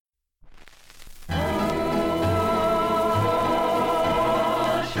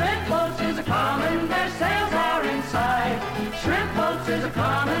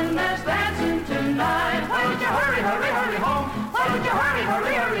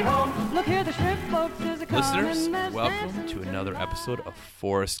Look here, the shrimp boats is a Listeners, welcome to another episode of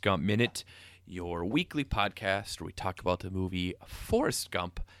Forrest Gump Minute, your weekly podcast where we talk about the movie Forrest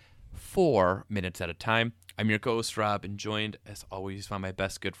Gump 4 minutes at a time. I'm your co-host, Rob, and joined, as always, by my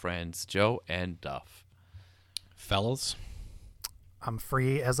best good friends, Joe and Duff. Fellas, I'm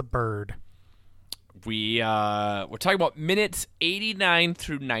free as a bird. We're talking about minutes 89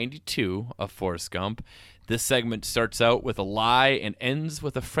 through 92 of Forrest Gump. This segment starts out with a lie and ends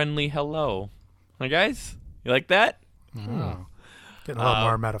with a friendly hello. Hi, guys. You like that? Getting a little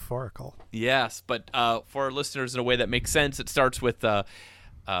more metaphorical. Yes, but for our listeners in a way that makes sense, it starts with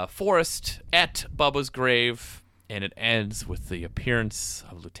Forrest at Bubba's grave, and it ends with the appearance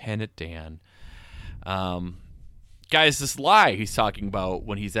of Lieutenant Dan. Guys, this lie he's talking about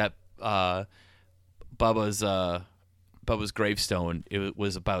when he's at Bubba's gravestone, it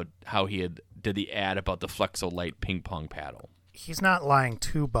was about how he did the ad about the Flexolite ping pong paddle. He's not lying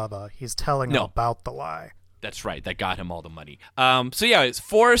to Bubba. He's telling him about the lie. That's right. That got him all the money. So yeah,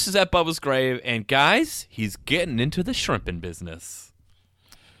 Forrest is at Bubba's grave, and guys, he's getting into the shrimping business.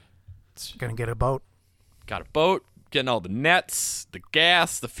 Gonna get a boat. Got a boat, getting all the nets, the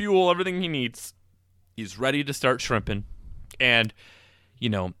gas, the fuel, everything he needs. He's ready to start shrimping. And, you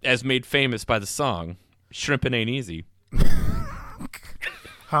know, as made famous by the song, shrimping ain't easy.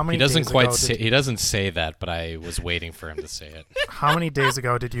 How many he doesn't days quite ago say he doesn't say that, but I was waiting for him to say it. How many days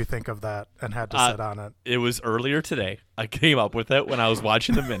ago did you think of that and had to sit on it? It was earlier today. I came up with it when I was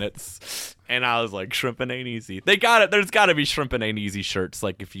watching the minutes, and I was like, shrimping ain't easy. They got it. There's got to be shrimping ain't easy shirts,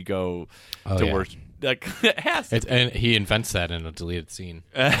 like if you go to work. Like, it has to. And he invents that in a deleted scene.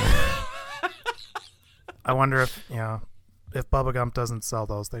 I wonder if Bubba Gump doesn't sell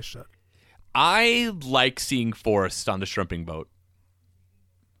those, they should. I like seeing Forrest on the shrimping boat.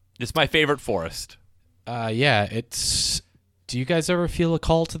 It's my favorite Forrest. It's. Do you guys ever feel a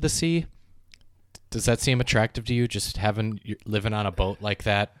call to the sea? Does that seem attractive to you? Just living on a boat like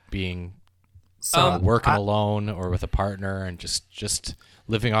that, being working alone or with a partner, and just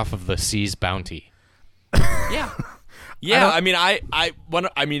living off of the sea's bounty. Yeah. I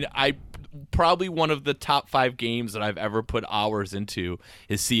probably one of the top 5 games that I've ever put hours into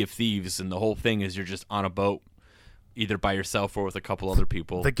is Sea of Thieves, and the whole thing is you're just on a boat, either by yourself or with a couple other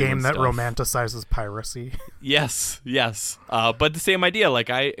people. The game that stuff. romanticizes piracy. Yes. But the same idea. Like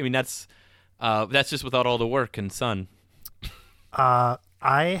I mean, that's just without all the work and sun. I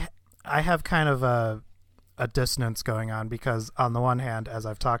have kind of a dissonance going on because on the one hand, as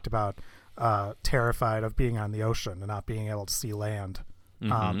I've talked about, terrified of being on the ocean and not being able to see land.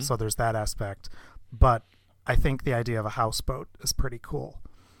 So there's that aspect. But I think the idea of a houseboat is pretty cool.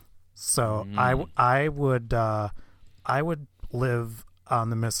 So I would live on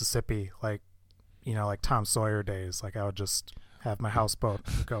the Mississippi like Tom Sawyer days. Like I would just have my houseboat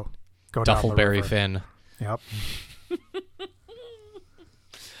and go down the Duffelberry river. Finn. Yep.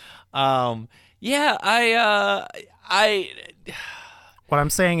 What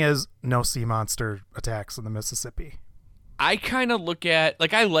I'm saying is no sea monster attacks in the Mississippi. I kind of look at,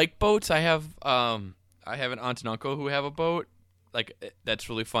 like, I like boats. I have an aunt and uncle who have a boat, like, that's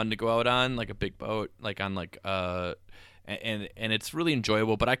really fun to go out on, like a big boat, like on like and it's really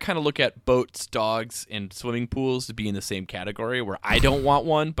enjoyable. But I kind of look at boats, dogs, and swimming pools to be in the same category, where I don't want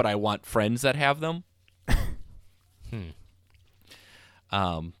one, but I want friends that have them.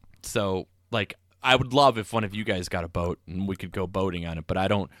 So like, I would love if one of you guys got a boat and we could go boating on it, but I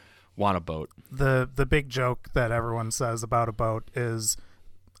don't want a boat. The big joke that everyone says about a boat is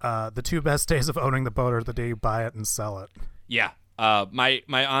the 2 best days of owning the boat are the day you buy it and sell it. Yeah. My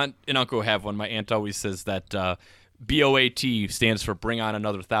aunt and uncle have one. My aunt always says that BOAT stands for bring on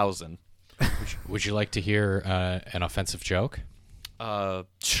another 1,000. Would you like to hear an offensive joke?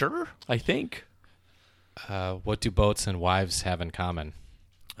 Sure, I think. What do boats and wives have in common?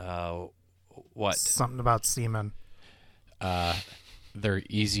 What? Something about semen. They're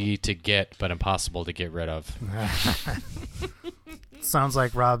easy to get, but impossible to get rid of. Sounds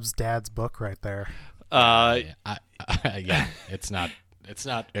like Rob's dad's book right there. Yeah, it's not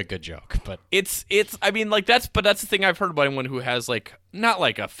a good joke, but it's. I mean, like that's the thing I've heard about anyone who has like not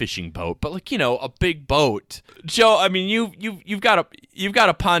like a fishing boat, but like a big boat. Joe, I mean, you've got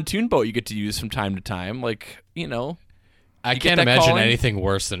a pontoon boat you get to use from time to time, like I can't imagine anything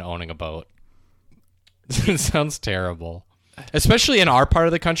worse than owning a boat. It sounds terrible. Especially in our part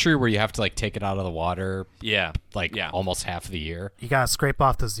of the country where you have to like take it out of the water almost half of the year. You gotta scrape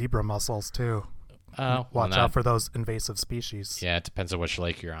off the zebra mussels too. Watch out for those invasive species. Yeah, it depends on which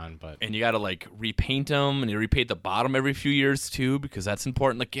lake you're on, and you gotta like repaint them, and you repaint the bottom every few years too, because that's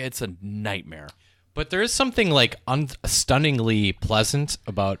important. Like it's a nightmare. But there is something like stunningly pleasant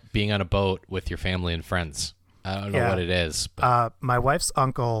about being on a boat with your family and friends. I don't know what it is. But. My wife's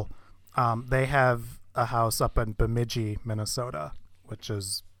uncle, they have a house up in Bemidji, Minnesota, which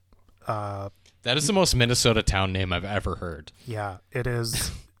is... that is the most Minnesota town name I've ever heard. Yeah, it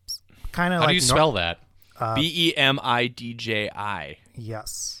is kind of like... How do you spell that? Bemidji.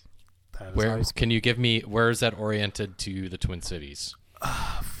 Yes. That is Where how you can you give me? Where is that oriented to the Twin Cities?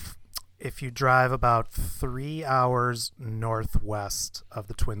 If you drive about 3 hours northwest of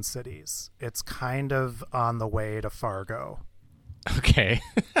the Twin Cities, it's kind of on the way to Fargo. Okay.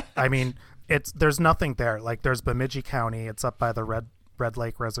 I mean, there's nothing there. Like, there's Bemidji County. It's up by the Red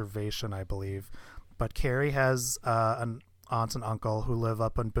Lake Reservation, I believe. But Carrie has an aunt and uncle who live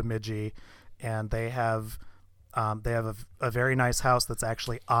up in Bemidji, and they have a very nice house that's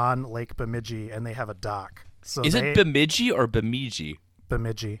actually on Lake Bemidji, and they have a dock. So Is it Bemidji or Bemidji?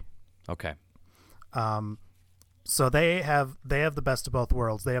 Bemidji. Okay. So they have the best of both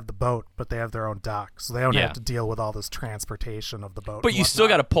worlds. They have the boat, but they have their own dock, so they don't have to deal with all this transportation of the boat. But you still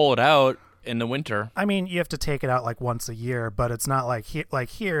got to pull it out in the winter. I mean, you have to take it out like once a year, but it's not like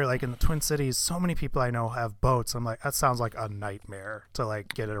here in the Twin Cities. So many people I know have boats. I'm like, that sounds like a nightmare to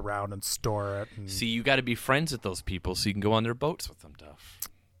like get it around and store it. And See, you got to be friends with those people so you can go on their boats with them, Duff.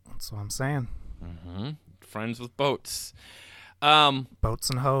 that's what I'm saying. Mm-hmm. Friends with boats. Boats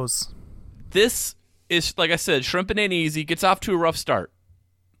and hoes. This is, like I said, shrimping ain't easy. Gets off to a rough start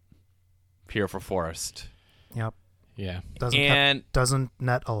here for Forrest. Yep. Yeah. Doesn't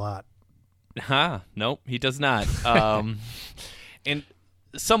net a lot. Nope, he does not. And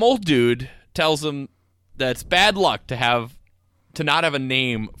some old dude tells him that it's bad luck to not have a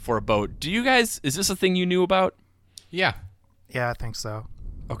name for a boat. Do you guys? Is this a thing you knew about? Yeah. Yeah, I think so.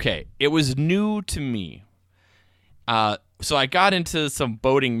 Okay, it was new to me. So I got into some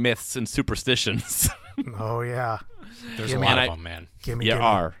boating myths and superstitions. Oh yeah. There's a lot of them, man. Gimme.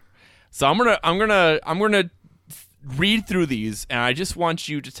 are. So I'm gonna read through these, and I just want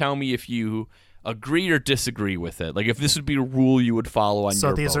you to tell me if you agree or disagree with it. Like if this would be a rule you would follow on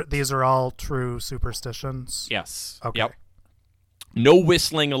your boat. So these are all true superstitions. Yes. Okay. Yep. No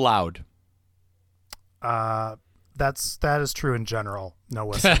whistling allowed. That is true in general. No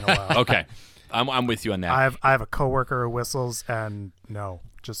whistling allowed. Okay. I'm with you on that. I have a coworker who whistles, and no,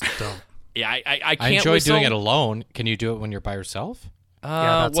 just don't. Yeah, I can't I enjoy whistle. doing it alone. Can you do it when you're by yourself?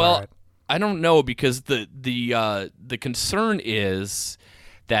 Yeah, that's well, all right. I don't know because the concern is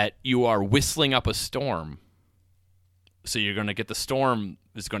that you are whistling up a storm. So you're going to get the storm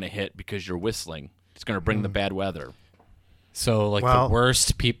is going to hit because you're whistling. It's going to bring the bad weather. So, the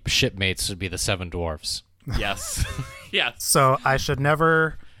worst shipmates would be the Seven Dwarfs. Yes. Yes. So I should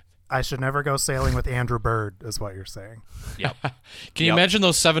never go sailing with Andrew Bird, is what you're saying. Yep. Can you imagine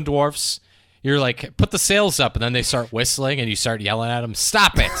those Seven Dwarfs? You're like, put the sails up, and then they start whistling, and you start yelling at them,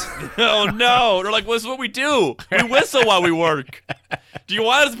 stop it! Oh, no. They're like, well, this is what we do. We whistle while we work. Do you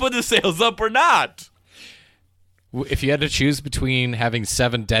want us to put the sails up or not? If you had to choose between having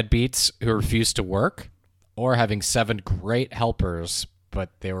 7 deadbeats who refused to work or having 7 great helpers,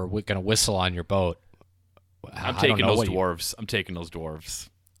 but they were going to whistle on your boat, I'm taking those dwarves. I'm taking those dwarves.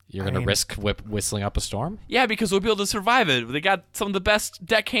 You're going to risk whistling up a storm? Yeah, because we'll be able to survive it. They got some of the best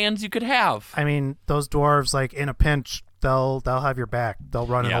deckhands you could have. I mean, those dwarves, like in a pinch, they'll have your back. They'll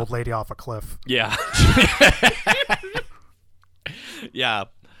run an old lady off a cliff. Yeah. Yeah.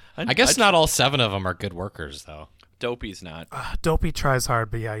 I guess not all 7 of them are good workers, though. Dopey's not. Dopey tries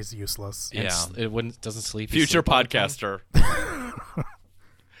hard, but yeah, he's useless. Yeah. Doesn't sleep. Future podcaster.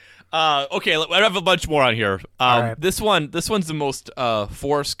 Okay, I have a bunch more on here. right. This one's the most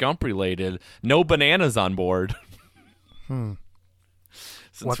Forrest Gump related. No bananas on board. Since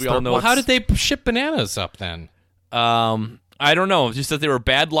we all know. Well, how did they ship bananas up then? I don't know. It's just that they were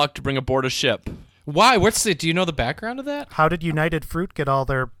bad luck to bring aboard a ship. Why? Do you know the background of that? How did United Fruit get all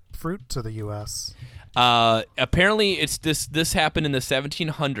their fruit to the U.S.? Apparently, it's this happened in the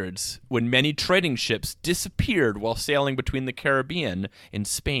 1700s when many trading ships disappeared while sailing between the Caribbean and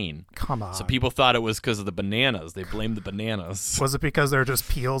Spain. Come on. So people thought it was because of the bananas. They blamed the bananas. Was it because there were just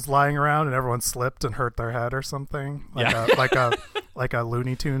peels lying around and everyone slipped and hurt their head or something? Like a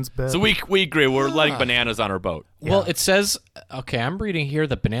Looney Tunes bit. So we agree. We're letting bananas on our boat. Yeah. Well, it says, okay, I'm reading here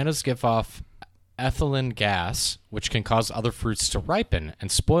that bananas give off ethylene gas, which can cause other fruits to ripen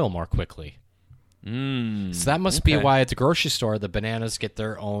and spoil more quickly. So that must be why at the grocery store the bananas get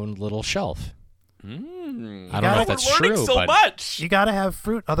their own little shelf. I don't know if that's We're learning true, so but much. You gotta have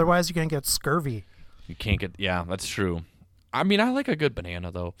fruit, otherwise you're gonna get scurvy. You can't get. Yeah, that's true. I mean, I like a good banana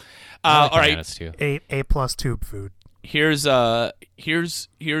though. I like all right. bananas too. A+ tube food. Here's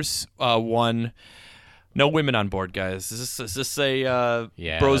one. No women on board, guys. Is this a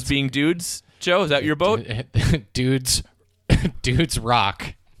bros being dudes? Joe, is that your boat? Dudes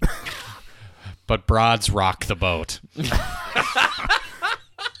rock, but broads rock the boat.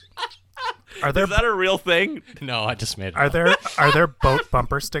 Are there Is that a real thing? No, I just made it. are up. there boat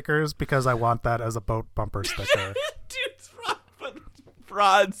bumper stickers? Because I want that as a boat bumper sticker. Dudes rock, but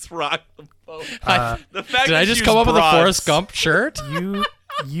broads rock the boat. The fact Did that I you just use come up with a broads- Forrest Gump shirt?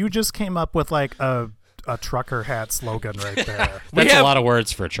 You just came up with like a trucker hat slogan right there. That's have- a lot of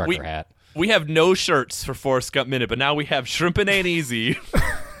words for a trucker hat. We have no shirts for Forrest Gump Minute, but now we have Shrimpin' Ain't Easy.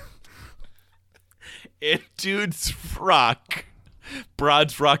 And dudes rock.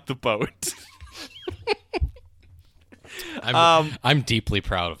 Broads rock the boat. I'm deeply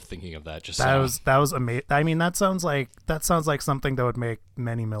proud of thinking of that. Just That was amazing. I mean, that sounds like something that would make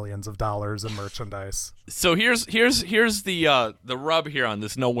many millions of dollars in merchandise. So here's the rub here on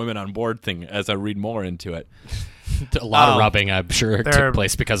this no women on board thing as I read more into it. a lot of rubbing. I'm sure took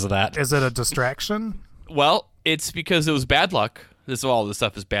place because of that. Is it a distraction? Well, it's because it was bad luck. All this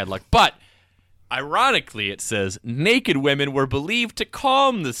stuff is bad luck. But ironically, it says naked women were believed to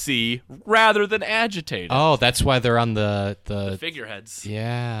calm the sea rather than agitate it. Oh, that's why they're on the Figureheads.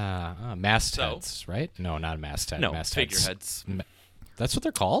 yeah mastheads, right? No, not masthead. No, mastheads. figureheads. That's what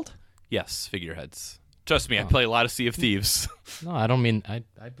they're called. Yes, figureheads. Trust me, I play a lot of Sea of Thieves. No, I don't mean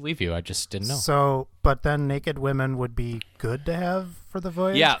I believe you. I just didn't know. So, but then naked women would be good to have for the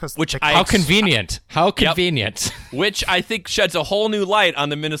voyage. Yeah, 'Cause which they- How convenient! How convenient! Which I think sheds a whole new light on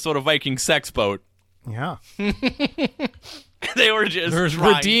the Minnesota Viking sex boat. yeah. They were just They're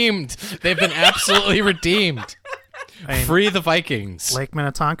trying. redeemed. They've been absolutely redeemed. I mean, Free the Vikings. Lake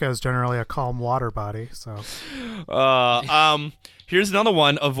Minnetonka is generally a calm water body, so Here's another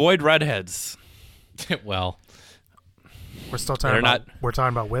one. Avoid redheads. Well, we're still talking They're about not- we're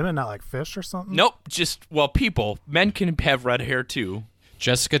talking about women, not like fish or something. Nope. People. Men can have red hair too.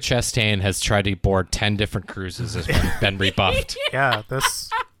 Jessica Chastain has tried to board 10 different cruises. Has been rebuffed. Yeah,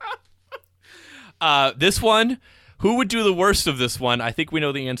 this This one. Who would do the worst of this one? I think we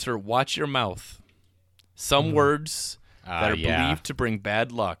know the answer. Watch your mouth. Some words that are believed to bring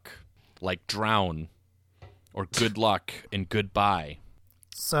bad luck, like drown, or good luck and goodbye.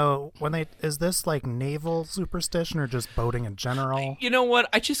 So is this like naval superstition or just boating in general? You know what?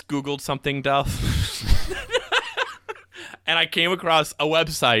 I just Googled something, Duff. And I came across a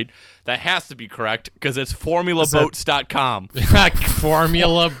website that has to be correct because it's formulaboats.com.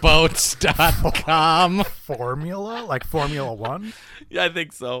 Formulaboats.com. Formula? Like Formula One? Yeah, I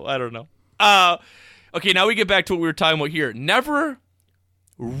think so. I don't know. Okay, now we get back to what we were talking about here. Never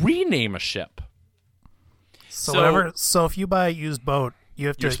rename a ship. So if you buy a used boat, you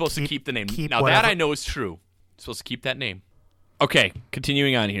have to You're supposed to keep the name. Now whatever- that I know is true. You're supposed to keep that name. Okay,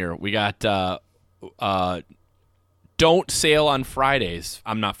 continuing on here. We got don't sail on Fridays.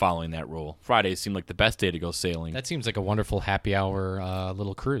 I'm not following that rule. Fridays seem like the best day to go sailing. That seems like a wonderful happy hour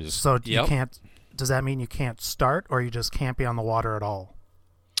little cruise. So you Yep. can't. Does that mean you can't start, or you just can't be on the water at all?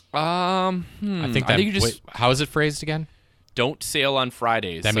 I think you just wait, how is it phrased again? don't sail on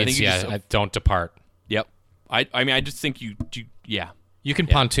Fridays. That So I means think you just- don't depart. Yep. I mean, I just think you You can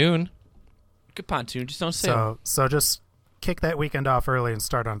pontoon. good pontoon. Just don't sail. So just kick that weekend off early and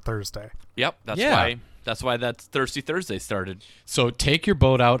start on Thursday. Yep. That's Yeah. why. That's why that Thirsty Thursday started. So take your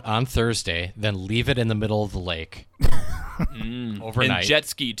boat out on Thursday, then leave it in the middle of the lake overnight. And jet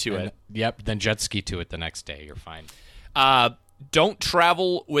ski to it. Yep, then jet ski to it the next day. You're fine. Don't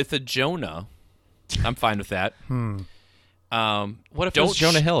travel with a Jonah. I'm fine with that. What if Don't it's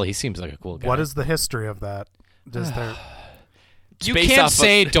Jonah Hill? He seems like a cool guy. What is the history of that? Does there? You based can't off of-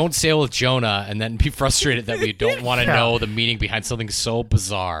 say don't sail with Jonah and then be frustrated that we don't want to Yeah. know the meaning behind something so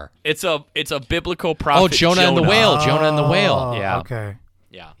bizarre. It's a biblical prophet. Oh, Jonah and the whale. Jonah and the whale. Oh, Yeah. Okay.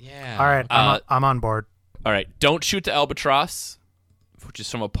 Yeah. Yeah. All right. I'm on board. All right. Don't shoot the albatross, which is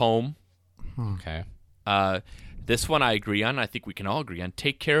from a poem. Okay. This one I agree on. I think we can all agree on.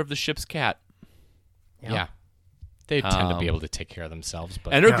 Take care of the ship's cat. Yeah. They tend to be able to take care of themselves,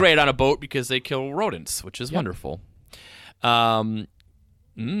 but And they're Yeah. great on a boat because they kill rodents, which is wonderful. This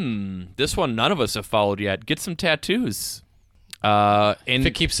one none of us have followed yet. Get some tattoos. if And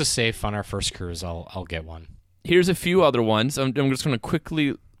it keeps us safe on our first cruise, I'll get one. here's a few other ones. I'm just going to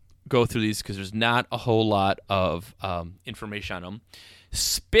quickly go through these because there's not a whole lot of information on them.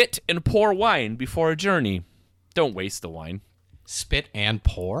 Spit and pour wine before a journey. Don't waste the wine. Spit and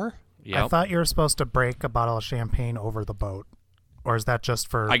pour? Yep. I thought you were supposed to break a bottle of champagne over the boat, or is that just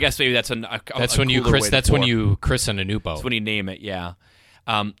for? I guess maybe that's That's a when you cooler way Chris. to That's when pour. you christen a new boat. That's when you name it. Yeah.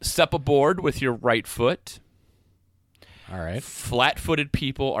 Step aboard with your right foot. All right. Flat-footed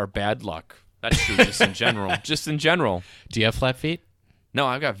people are bad luck. That's true, just in general. Just in general. Do you have flat feet? No,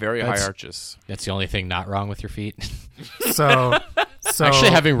 I've got very That's- high arches. That's the only thing not wrong with your feet. So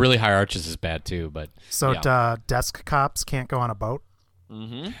Actually, having really high arches is bad too. But desk cops can't go on a boat.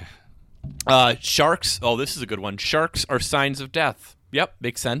 Sharks. Oh, this is a good one. Sharks are signs of death. Yep,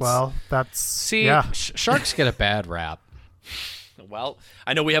 makes sense. Well, that's see, yeah. Sharks get a bad rap. Well,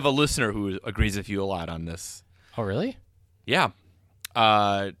 I know we have a listener who agrees with you a lot on this. Oh, really? Yeah.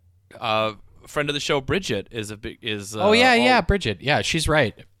 Friend of the show, Bridget, is. Bridget. Yeah, she's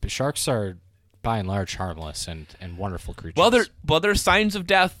right. Sharks are, by and large, harmless and wonderful creatures. Well, they're signs of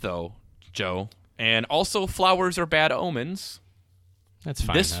death, though, Joe. And also, flowers are bad omens. That's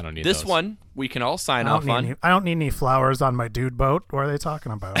fine. I don't need this those. one we can all sign off on. I don't need any flowers on my dude boat. What are they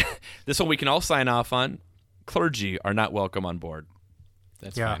talking about? This one we can all sign off on. Clergy are not welcome on board.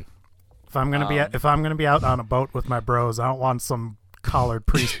 That's Yeah. fine. If I'm gonna be out on a boat with my bros, I don't want some collared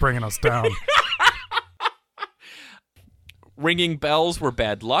priest bringing us down. Ringing bells were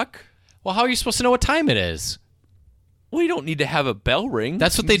bad luck. Well, how are you supposed to know what time it is? Well, you don't need to have a bell ring.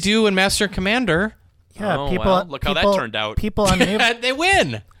 That's what they do in Master and Commander. Yeah, Oh, people. well, look how that turned out. People on They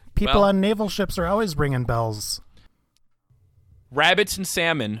win. Well- on naval ships are always ringing bells. Rabbits and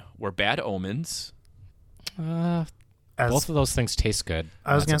salmon were bad omens. As Both of those things taste good.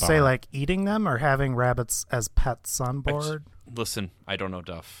 I was That's gonna a say, bummer. like eating them or having rabbits as pets on board. Listen, I don't know,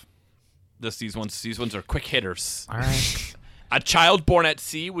 Duff. These ones are quick hitters. All right. A child born at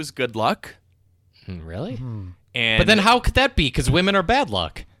sea was good luck. Really? And But then how could that be? Because women are bad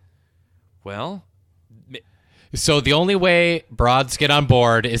luck. well, So the only way broads get on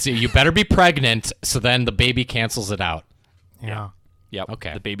board is that you better be pregnant, so then the baby cancels it out. Yeah. yep.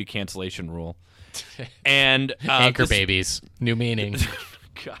 Okay. The baby cancellation rule. And Anchor babies. New meaning.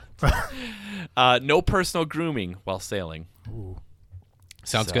 God. No personal grooming while sailing.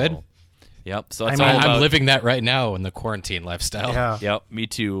 Sounds So, good. Yep. So that's I mean, all about. I'm living that right now in the quarantine lifestyle. Yeah. Yep, me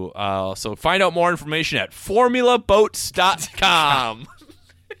too. So find out more information at formulaboats.com.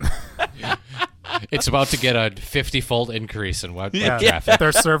 It's about to get a 50-fold increase in web Yeah. traffic.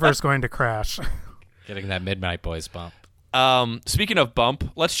 Their server's going to crash. Getting that Midnight Boys bump. Speaking of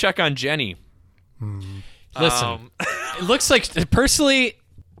bump, let's check on Jenny. Listen, it looks like, personally,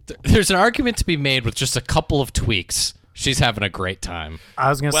 there's an argument to be made with just a couple of tweaks. She's having a great time. I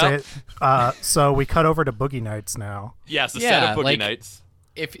was gonna Well- say. So we cut over to Boogie Nights now. Yes, the Yeah, set of Boogie like- Nights.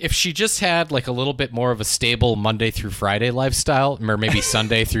 If she just had like a little bit more of a stable Monday through Friday lifestyle, or maybe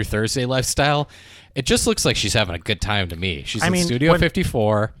Sunday through Thursday lifestyle, it just looks like she's having a good time to me. She's in Studio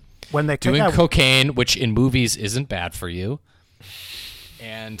 54, When they doing cut cocaine, which in movies isn't bad for you,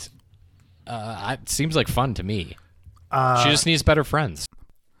 and it seems like fun to me. She just needs better friends.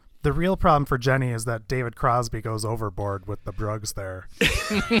 the real problem for Jenny is that David Crosby goes overboard with the drugs there.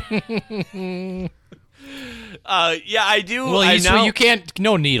 Yeah, I do. Well, I know. you can't.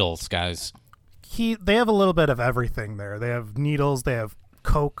 No needles, guys. They have a little bit of everything there. They have needles. They have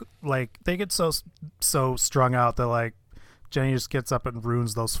coke. Like they get so strung out that like Jenny just gets up and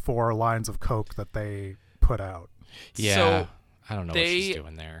ruins those 4 lines of coke that they put out. Yeah, So I don't know what she's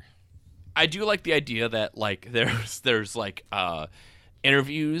doing there. I do like the idea that like there's like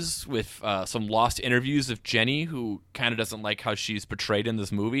interviews with some lost interviews of Jenny, who kind of doesn't like how she's portrayed in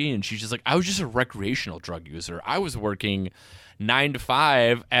this movie, and she's just like, I was just a recreational drug user. I was working 9 to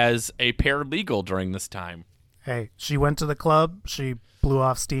 5 as a paralegal during this time. Hey, she went to the club. She blew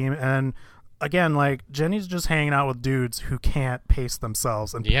off steam, and again, like Jenny's just hanging out with dudes who can't pace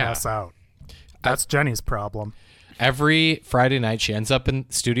themselves and Yeah. pass out. That's Jenny's problem. Every Friday night, she ends up in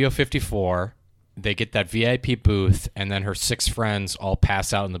Studio 54. They get that VIP booth, and then her 6 friends all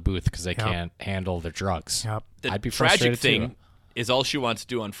pass out in the booth because they can't handle their drugs. Yep. The I'd be tragic frustrated thing too. is all she wants to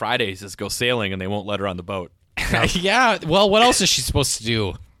do on Fridays is go sailing, and they won't let her on the boat. Yeah, well, what else is she supposed to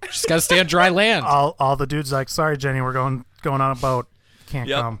do? She's got to stay on dry land. All the dudes like, sorry, Jenny, we're going on a boat. Can't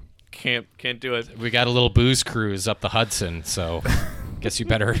come. Can't do it. We got a little booze cruise up the Hudson, so guess you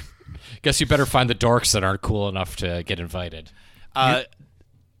better find the dorks that aren't cool enough to get invited.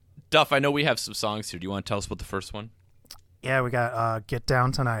 Duff, I know we have some songs here. Do you want to tell us about the first one? Yeah, we got Get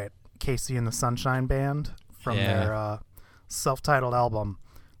Down Tonight, Casey and the Sunshine Band from their self-titled album.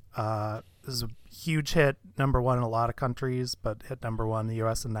 This is a huge hit, #1 in a lot of countries, but hit #1 in the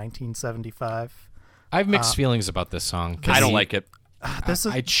U.S. in 1975. I have mixed feelings about this song. 'cause I don't like it. This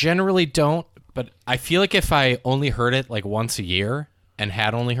is I generally don't, but I feel like if I only heard it like once a year and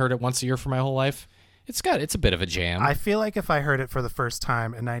had only heard it once a year for my whole life, It's a bit of a jam. I feel like if I heard it for the first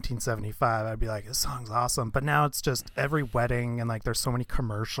time in 1975, I'd be like, this song's awesome. But now it's just every wedding and like there's so many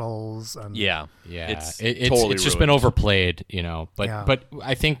commercials and Yeah. It's totally it's just been ruined. overplayed, But Yeah. but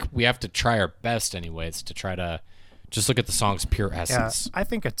I think we have to try our best anyways to try to just look at the song's pure essence. I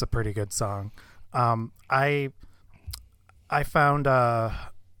think it's a pretty good song. I found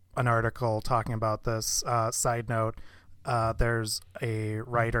an article talking about this. Side note, there's a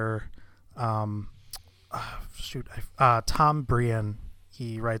writer, Tom Brian.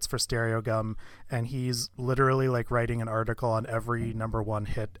 He writes for Stereo Gum, and he's literally like writing an article on every number one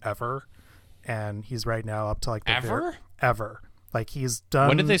hit ever. And he's right now up to like the ever. Like he's done.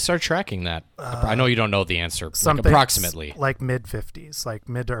 When did they start tracking that? I know you don't know the answer. Like something approximately. like mid 50s, like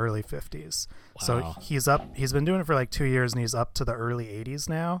mid to early 50s. So Wow. he's been doing it for like 2 years, and he's up to the early 80s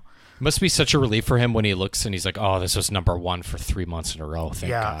now. Must be such a relief for him when he looks and he's like, "Oh, this was number one for 3 months in a row."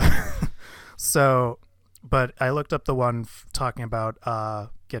 Thank God. So, but I looked up the one talking about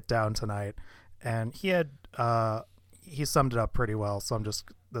Get Down Tonight, and he summed it up pretty well. So this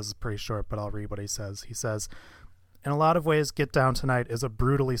is pretty short, but I'll read what he says. He says, in a lot of ways, Get Down Tonight is a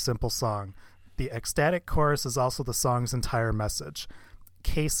brutally simple song. The ecstatic chorus is also the song's entire message.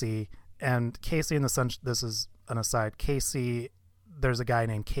 Casey in the Sun, this is an aside, Casey, there's a guy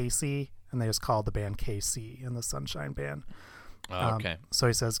named Casey, and they just called the band KC in the Sunshine Band. Okay. So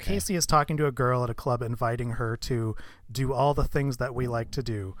he says, Casey is talking to a girl at a club, inviting her to do all the things that we like to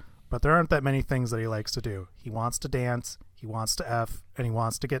do. But there aren't that many things that he likes to do. He wants to dance, he wants to F, and he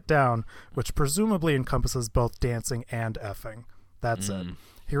wants to get down, which presumably encompasses both dancing and effing. That's it.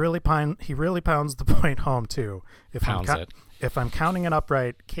 He really pounds the point home, too. If I'm counting it up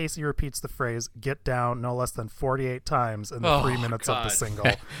right, Casey repeats the phrase, get down, no less than 48 times in the 3 minutes of the single.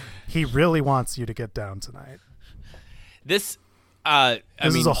 He really wants you to get down tonight. This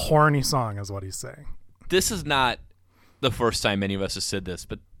is a horny song, is what he's saying. This is not the first time any of us have said this,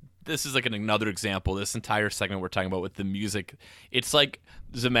 but this is like another example. This entire segment we're talking about with the music, it's like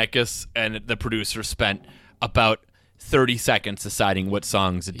Zemeckis and the producer spent about 30 seconds deciding what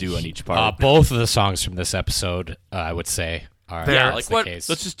songs to do on each part. Both of the songs from this episode, I would say, are like the what? case.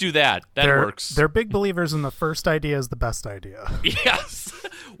 Let's just do that. That works. They're big believers in the first idea is the best idea. Yes.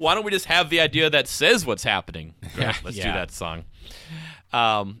 Why don't we just have the idea that says what's happening? Yeah, Let's yeah. do that song.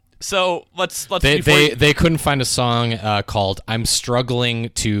 So let's. They couldn't find a song called "I'm struggling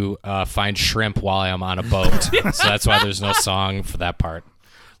to find shrimp while I'm on a boat," so that's why there's no song for that part.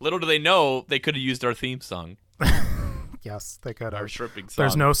 Little do they know they could have used our theme song, Yes, they could our have. shrimping song.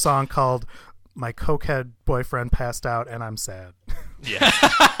 There's no song called "My Cokehead Boyfriend Passed Out and I'm Sad." Yeah.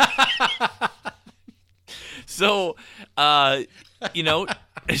 So,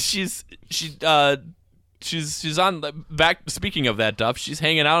 she's on back. Speaking of that, Duff, she's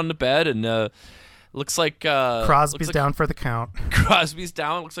hanging out in the bed and looks like Crosby's down for the count. Crosby's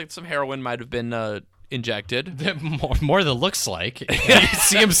down. Looks like some heroin might have been injected. More than looks like. You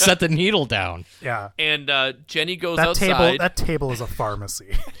see him set the needle down. Yeah. And Jenny goes That outside. that table is a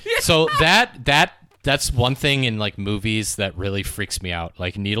pharmacy. So that's one thing in like movies that really freaks me out.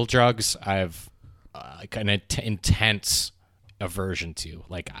 Like needle drugs, I have like an intense aversion to.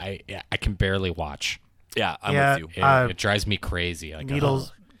 Like I can barely watch. Yeah, I'm Yeah, with you. It drives me crazy. Like,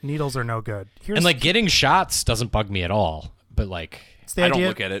 Needles are no good. and like getting shots doesn't bug me at all. But like it's the I idea, don't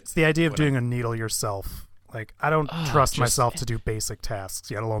look at it. It's the idea of doing a needle yourself. Like I don't trust myself to do basic tasks,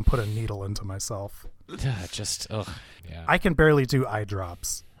 yet alone put a needle into myself. yeah. I can barely do eye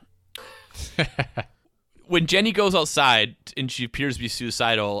drops. When Jenny goes outside and she appears to be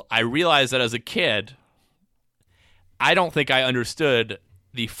suicidal, I realize that as a kid, I don't think I understood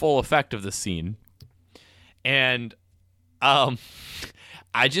the full effect of the scene. And I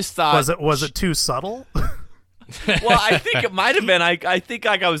just thought Was it too subtle? well, I think it might have been. I think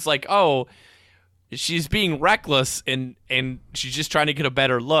like I was like, oh, she's being reckless and she's just trying to get a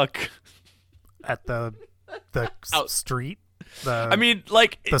better look At the street? I mean,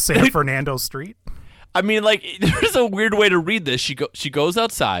 like The San Fernando street? I mean, like, there's a weird way to read this. She goes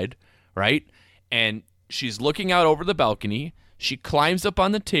outside, right? And she's looking out over the balcony. She climbs up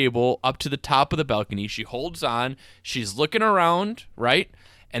on the table, up to the top of the balcony. She holds on. She's looking around, right?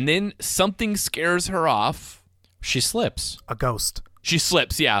 And then something scares her off. She slips. A ghost. She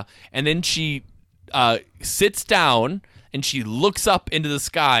slips, yeah. And then she sits down, and she looks up into the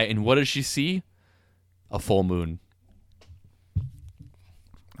sky, and what does she see? A full moon.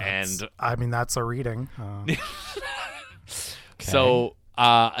 And I mean, that's a reading. So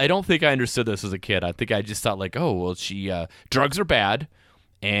I don't think I understood this as a kid. I think I just thought like, oh, well, drugs are bad,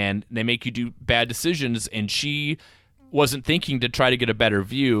 and they make you do bad decisions, and she wasn't thinking to try to get a better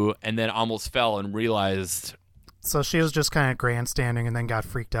view, and then almost fell and realized. So she was just kind of grandstanding and then got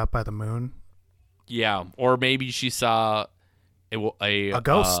freaked out by the moon. Yeah, or maybe she saw a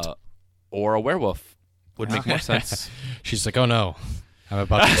ghost or a werewolf. Would make more sense. She's like, oh no, I'm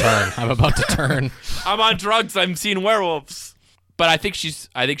about to turn. I'm about to turn. I'm on drugs. I'm seeing werewolves. But I think she's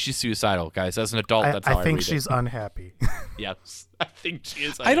suicidal, guys. As an adult, that's how I think read she's it. unhappy. Yes, I think she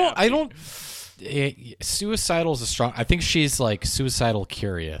is. Unhappy. I don't. Suicidal is a strong. I think she's like suicidal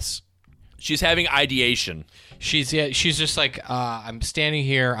curious. She's having ideation. She's just like, I'm standing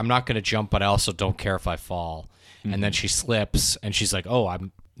here. I'm not going to jump, but I also don't care if I fall. Mm-hmm. And then she slips, and she's like, oh,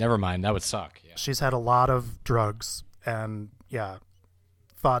 never mind. That would suck. Yeah. She's had a lot of drugs, and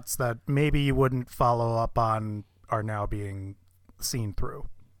thoughts that maybe you wouldn't follow up on are now being seen through.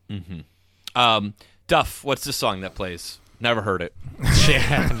 Mm-hmm. Duff, what's the song that plays? Never heard it.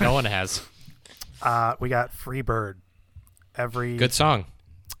 Yeah, no one has. We got Free Bird. Good song.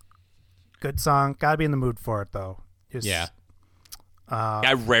 Good song. Gotta be in the mood for it though. Yeah.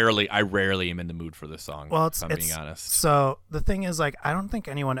 I rarely am in the mood for this song. Well, if I'm being honest. So the thing is, like, I don't think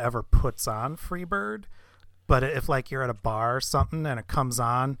anyone ever puts on Free Bird, but if like you're at a bar or something and it comes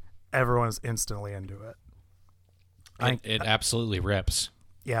on, everyone's instantly into it. It absolutely rips.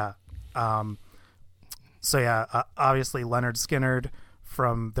 Yeah. Obviously Leonard Skinnerd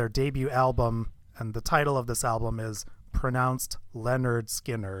from their debut album, and the title of this album is pronounced Leonard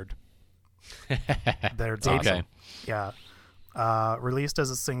Skinnerd. Their debut. Okay. Yeah. Released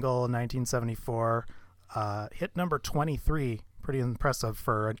as a single in 1974. Hit number 23. Pretty impressive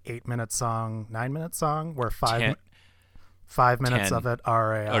for an 8-minute song, 9-minute song, where 5 minutes 10. of it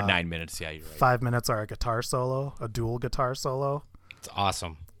are or 9 minutes. Yeah, you're right. 5 minutes are a guitar solo, a dual guitar solo. It's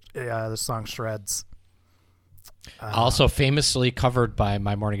awesome. Yeah, the song shreds. Also famously covered by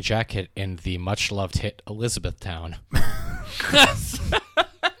My Morning Jacket in the much-loved hit Elizabethtown.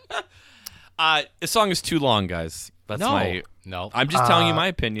 This song is too long, guys. That's No. I'm just telling you my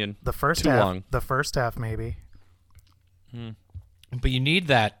opinion. The first too half, long. The first half, maybe. But you need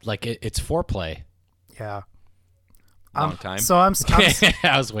that, like, it's foreplay. Yeah. Long time. So I'm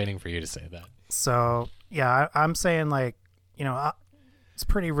I was waiting for you to say that. So, yeah, I'm saying, like, it's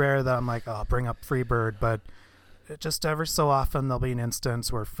pretty rare that I'm like, oh, I'll bring up Freebird, but just every so often there'll be an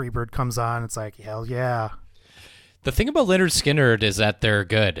instance where Freebird comes on. It's like, hell yeah. The thing about Leonard Skinnerd is that they're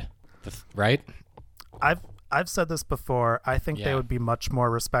good, right? I've said this before. I think they would be much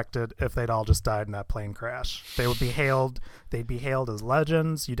more respected if they'd all just died in that plane crash. They would be hailed. They'd be hailed as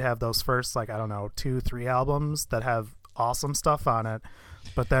legends. You'd have those first, 2-3 albums that have awesome stuff on it,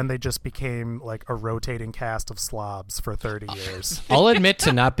 but then they just became like a rotating cast of slobs for 30 years. I'll admit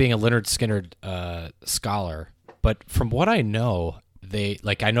to not being a Leonard Skinnerd scholar, but from what I know,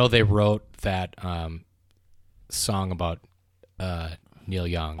 I know they wrote that song about Neil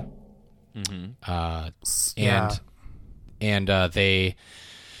Young. Mm-hmm. And they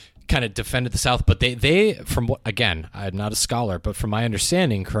kind of defended the South, but they from what, again, I'm not a scholar, but from my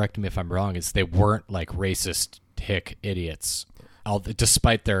understanding, correct me if I'm wrong, is they weren't like racist hick idiots,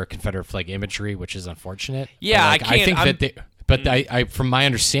 despite their Confederate flag imagery, which is unfortunate. Yeah, I think that they. But I from my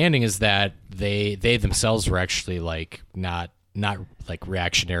understanding is that they themselves were actually like not like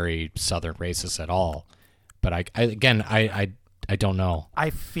reactionary Southern racists at all. But I don't know. I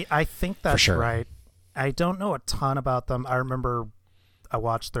think that's sure. right. I don't know a ton about them. I remember I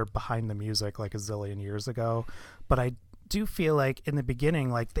watched their Behind the Music like a zillion years ago, but I do feel like in the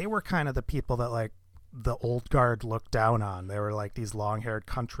beginning, like they were kind of the people that like the old guard looked down on. They were like these long-haired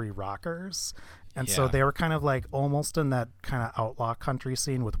country rockers. And so they were kind of like almost in that kind of outlaw country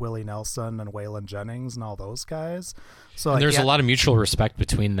scene with Willie Nelson and Waylon Jennings and all those guys. So and there's a lot of mutual respect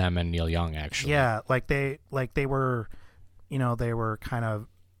between them and Neil Young, actually. Yeah, they were, they were kind of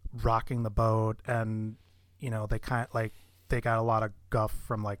rocking the boat, and they got a lot of guff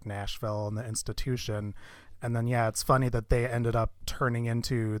from like Nashville and the Institution. And then it's funny that they ended up turning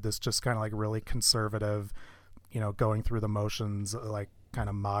into this just kind of like really conservative, going through the motions, like kind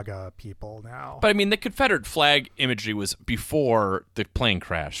of MAGA people now. But I mean, the Confederate flag imagery was before the plane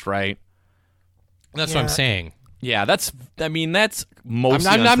crashed, right? That's what I'm saying. Yeah, that's mostly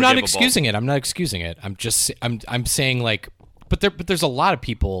I'm not excusing it. I'm not excusing it. I'm saying like, but there's a lot of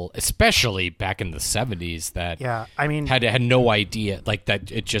people, especially back in the 70s, that had no idea, like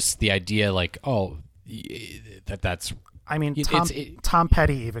that. It just the idea like, oh, that's. I mean, Tom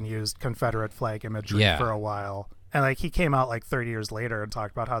Petty even used Confederate flag imagery for a while. And like he came out like 30 years later and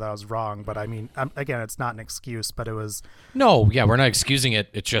talked about how that was wrong. But I mean, again, it's not an excuse, but it was. No, yeah, we're not excusing it.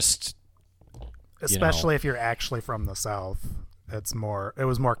 It just. Especially if you're actually from the South, it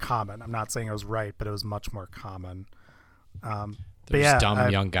was more common. I'm not saying it was right, but it was much more common. But There's yeah, dumb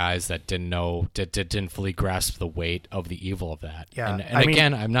young guys that didn't know, didn't fully grasp the weight of the evil of that. Yeah, and I mean-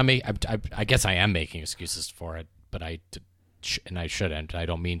 again, I'm not making. I guess I am making excuses for it, but I shouldn't. I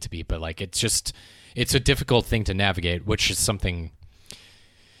don't mean to be, but like it's a difficult thing to navigate, which is something.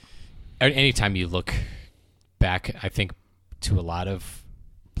 Anytime you look back, I think to a lot of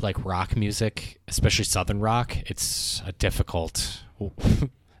like rock music, especially Southern rock, it's a difficult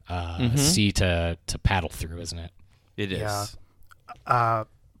sea to paddle through, isn't it? It is. Yeah.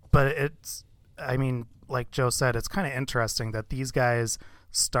 But it's, I mean, like Joe said, it's kind of interesting that these guys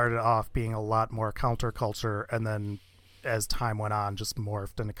started off being a lot more counterculture, and then as time went on, just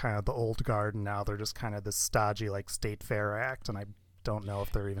morphed into kind of the old guard, and now they're just kind of this stodgy, like, State Fair act, and I don't know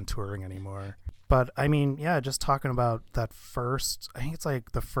if they're even touring anymore. But, I mean, yeah, just talking about that first, I think it's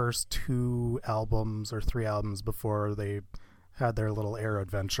like the first 2 albums or 3 albums before they had their little air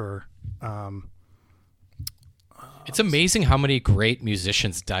adventure. It's amazing how many great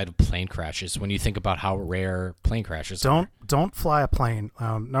musicians died of plane crashes when you think about how rare plane crashes are. Don't fly a plane.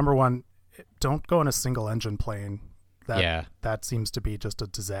 Number one, don't go in a single engine plane. That seems to be just a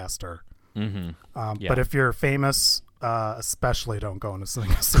disaster. Mm-hmm. But if you're famous, especially don't go in a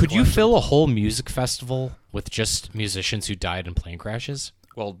single Could you engine. fill a whole music festival with just musicians who died in plane crashes?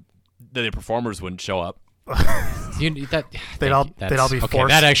 Well, the performers wouldn't show up. They'd all be okay. forced.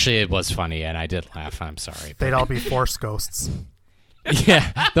 That actually was funny, and I did laugh. I'm sorry. They'd all be force ghosts.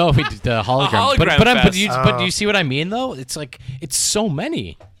 Yeah, no, we did the hologram. hologram But fest. do you see what I mean though? It's like it's so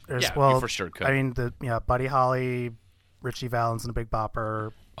many. There's, Yeah, well, you for sure could. I mean, Buddy Holly, Richie Valens, and the Big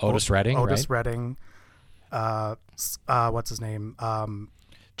Bopper, Otis Redding, Otis right? Redding. What's his name?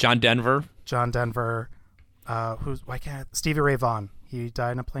 John Denver. John Denver. Stevie Ray Vaughan. He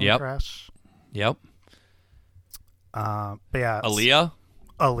died in a plane crash. Yep. But yeah, Aaliyah.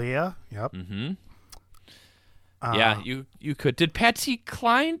 Yep. Mm-hmm. Yeah, you could. Did Patsy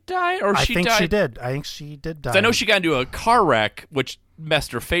Cline die, or I she think died? she did. I think she did die. 'Cause I know she got into a car wreck, which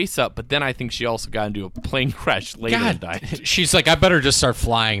messed her face up. But then I think she also got into a plane crash later and died. She's like, I better just start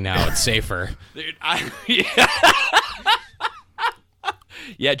flying now. It's safer. Dude,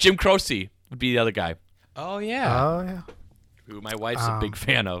 yeah, Jim Croce would be the other guy, Oh yeah. Oh yeah. who my wife's a big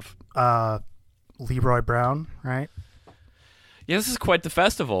fan of. Leroy Brown, right? Yeah, this is quite the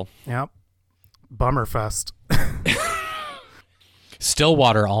festival. Yep. Bummerfest.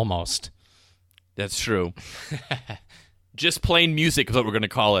 Stillwater almost. That's true. Just plain music is what we're going to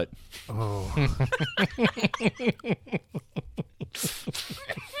call it. Oh.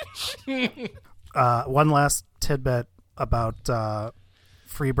 One last tidbit about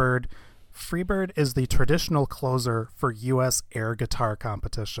Freebird. Freebird is the traditional closer for U.S. air guitar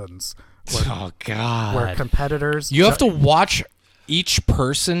competitions. Oh God. Where competitors... You have to watch each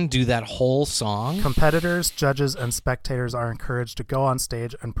person do that whole song? Competitors, judges, and spectators are encouraged to go on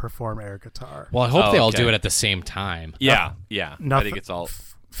stage and perform air guitar. Well, I hope they all okay. do it at the same time. Yeah, yeah. I Nothing, think it's all...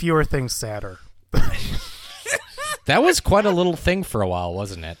 fewer things sadder. That was quite a little thing for a while,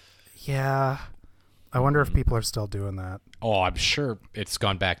 wasn't it? Yeah. I wonder if people are still doing that. Oh, I'm sure it's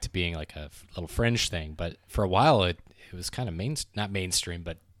gone back to being like a little fringe thing, but for a while it was kind of not mainstream,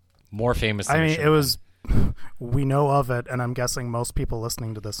 but more famous than I mean, should it have was... We know of it, and I'm guessing most people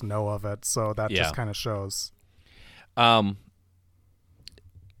listening to this know of it, so that just kind of shows. Back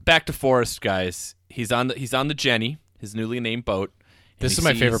to Forrest, guys. He's on the Jenny, his newly named boat. This is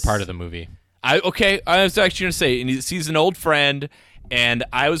my favorite part of the movie. I was actually going to say, and he sees an old friend, and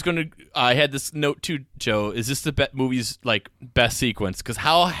I had this note too, Joe. Is this the movie's like best sequence? Because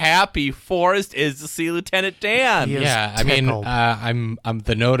how happy Forrest is to see Lieutenant Dan. He is Yeah, I mean, tickled. I'm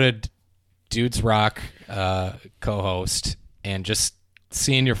the noted Dudes Rock co-host, and just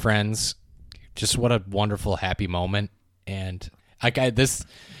seeing your friends, just what a wonderful, happy moment. And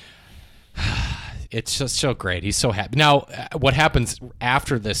it's just so great. He's so happy. Now, what happens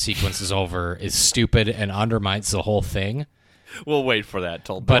after this sequence is over is stupid and undermines the whole thing. We'll wait for that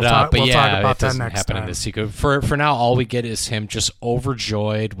till. But We'll talk yeah, about it that doesn't next happen in time. this sequence. For now, all we get is him just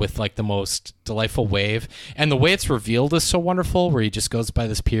overjoyed with like the most delightful wave, and the way it's revealed is so wonderful. Where he just goes by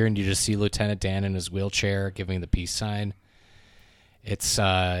this pier and you just see Lieutenant Dan in his wheelchair giving the peace sign. It's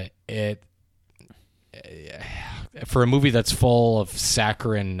for a movie that's full of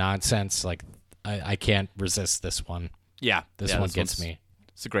saccharine nonsense. Like I can't resist this one. Yeah, This one gets me.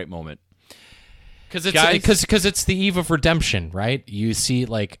 It's a great moment. Because Guys- it's the eve of redemption, right? You see,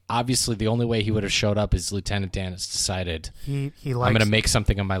 like, obviously the only way he would have showed up is Lieutenant Dan has decided, he I'm likes, going to make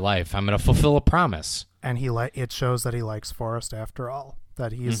something of my life. I'm going to fulfill a promise. and it shows that he likes Forrest after all.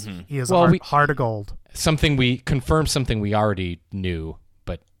 That he is Well, heart of gold. Something we already knew,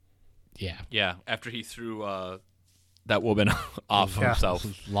 but yeah. Yeah, after he threw that woman off Yeah. himself.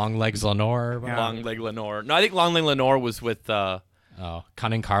 Long Legs Lenore. Yeah. Long Leg Lenore. No, I think Long Leg Lenore was with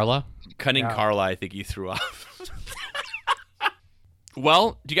Cunning Carla. Cunning Yeah. Carla. I think he threw off.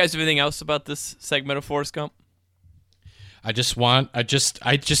 Well, do you guys have anything else about this segment of Forrest Gump? I just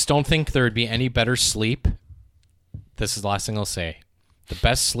don't think there would be any better sleep. This is the last thing I'll say. The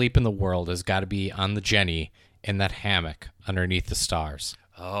best sleep in the world has got to be on the Jenny in that hammock underneath the stars.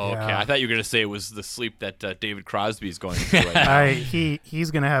 Oh, okay. Yeah. I thought you were going to say it was the sleep that David Crosby is going through right now.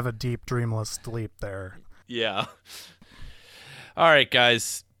 He's gonna have a deep, dreamless sleep there. Yeah. All right,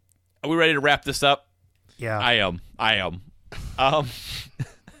 guys. Are we ready to wrap this up? Yeah. I am.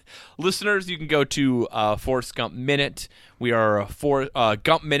 Listeners, you can go to Forrest Gump Minute. We are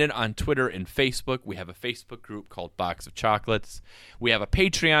Gump Minute on Twitter and Facebook. We have a Facebook group called Box of Chocolates. We have a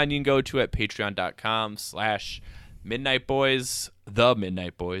Patreon you can go to at patreon.com/Midnight Boys, the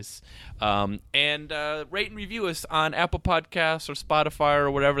Midnight Boys. And rate and review us on Apple Podcasts or Spotify or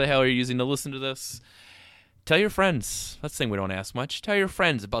whatever the hell you're using to listen to this. Tell your friends. That's the thing we don't ask much. Tell your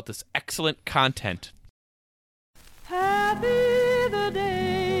friends about this excellent content. Happy the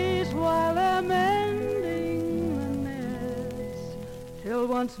days while they're mending the nets, till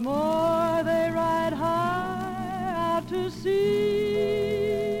once more they ride high out to sea.